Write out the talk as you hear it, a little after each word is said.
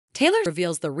Taylor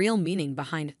reveals the real meaning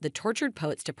behind the Tortured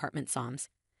Poets Department songs.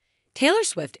 Taylor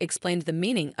Swift explained the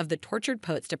meaning of the Tortured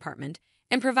Poets Department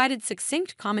and provided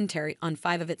succinct commentary on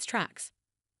 5 of its tracks.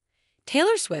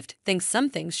 Taylor Swift thinks some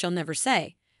things she'll never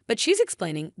say, but she's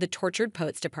explaining the Tortured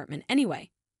Poets Department anyway.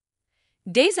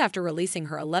 Days after releasing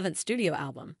her 11th studio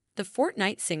album, the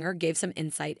Fortnight singer gave some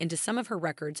insight into some of her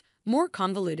record's more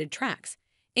convoluted tracks,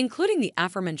 including the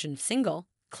aforementioned single,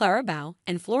 Clara Bow,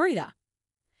 and Florida.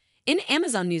 In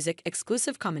Amazon Music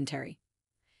exclusive commentary,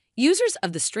 users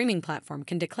of the streaming platform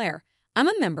can declare, "I'm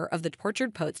a member of the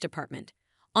Tortured Poets Department,"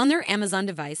 on their Amazon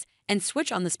device and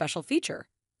switch on the special feature,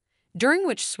 during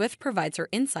which Swift provides her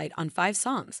insight on 5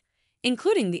 songs,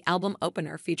 including the album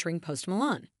opener featuring Post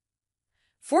Malone.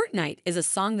 Fortnight is a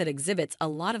song that exhibits a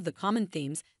lot of the common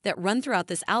themes that run throughout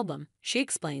this album, she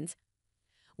explains,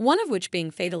 one of which being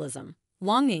fatalism,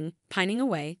 longing, pining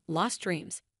away, lost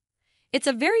dreams. It's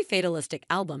a very fatalistic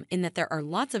album in that there are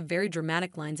lots of very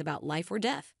dramatic lines about life or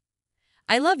death.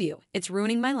 I love you, it's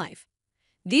ruining my life.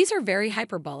 These are very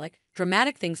hyperbolic,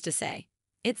 dramatic things to say.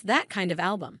 It's that kind of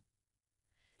album.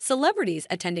 Celebrities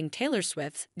attending Taylor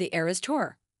Swift's The Eras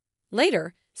Tour.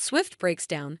 Later, Swift breaks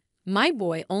down My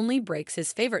Boy Only Breaks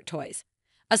His Favorite Toys,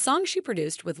 a song she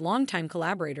produced with longtime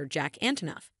collaborator Jack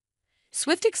Antonoff.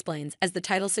 Swift explains, as the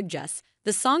title suggests,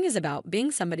 the song is about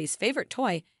being somebody's favorite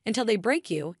toy until they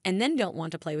break you and then don't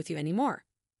want to play with you anymore.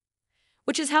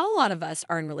 Which is how a lot of us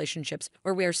are in relationships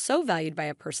where we are so valued by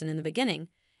a person in the beginning,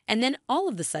 and then all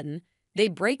of a sudden, they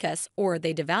break us or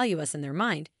they devalue us in their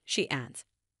mind, she adds.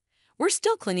 We're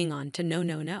still clinging on to no,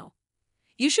 no, no.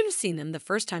 You should have seen them the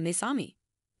first time they saw me.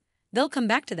 They'll come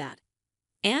back to that.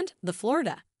 And the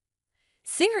Florida.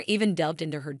 Singer even delved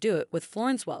into her duet with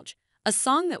Florence Welch, a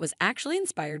song that was actually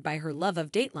inspired by her love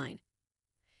of Dateline.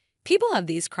 People have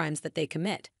these crimes that they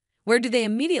commit. Where do they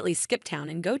immediately skip town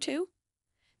and go to?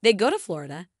 They go to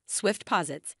Florida, Swift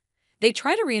posits. They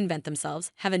try to reinvent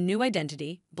themselves, have a new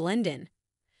identity, blend in.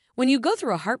 When you go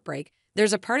through a heartbreak,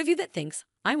 there's a part of you that thinks,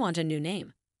 I want a new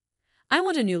name. I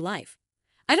want a new life.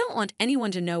 I don't want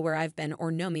anyone to know where I've been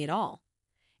or know me at all.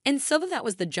 And so that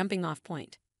was the jumping off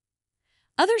point.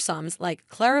 Other songs like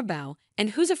Clara Bow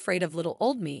and Who's Afraid of Little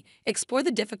Old Me explore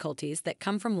the difficulties that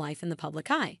come from life in the public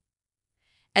eye.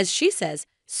 As she says,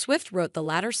 Swift wrote the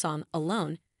latter song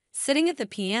alone, sitting at the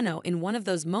piano in one of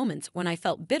those moments when I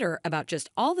felt bitter about just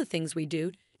all the things we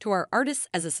do to our artists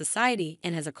as a society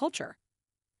and as a culture.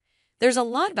 There's a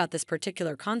lot about this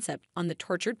particular concept on the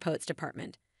Tortured Poets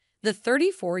Department, the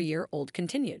 34-year-old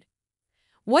continued.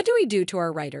 What do we do to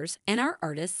our writers and our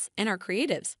artists and our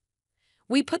creatives?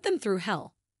 We put them through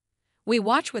hell. We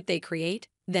watch what they create,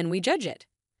 then we judge it.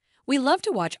 We love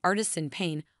to watch artists in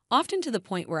pain, often to the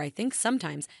point where I think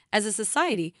sometimes, as a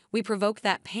society, we provoke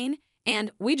that pain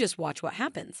and we just watch what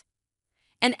happens.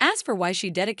 And as for why she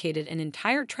dedicated an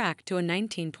entire track to a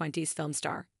 1920s film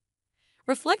star.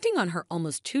 Reflecting on her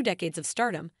almost 2 decades of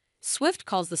stardom, Swift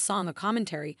calls the song a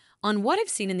commentary on what I've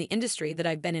seen in the industry that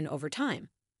I've been in over time.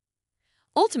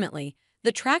 Ultimately,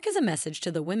 the track is a message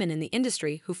to the women in the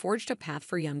industry who forged a path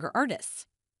for younger artists.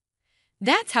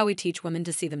 That's how we teach women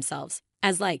to see themselves,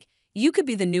 as like, you could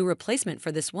be the new replacement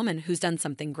for this woman who's done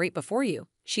something great before you,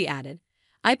 she added.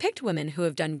 I picked women who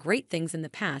have done great things in the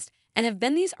past and have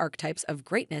been these archetypes of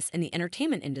greatness in the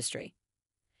entertainment industry.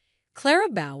 Clara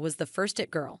Bow was the first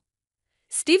it girl.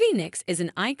 Stevie Nicks is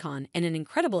an icon and an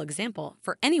incredible example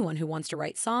for anyone who wants to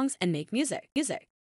write songs and make music.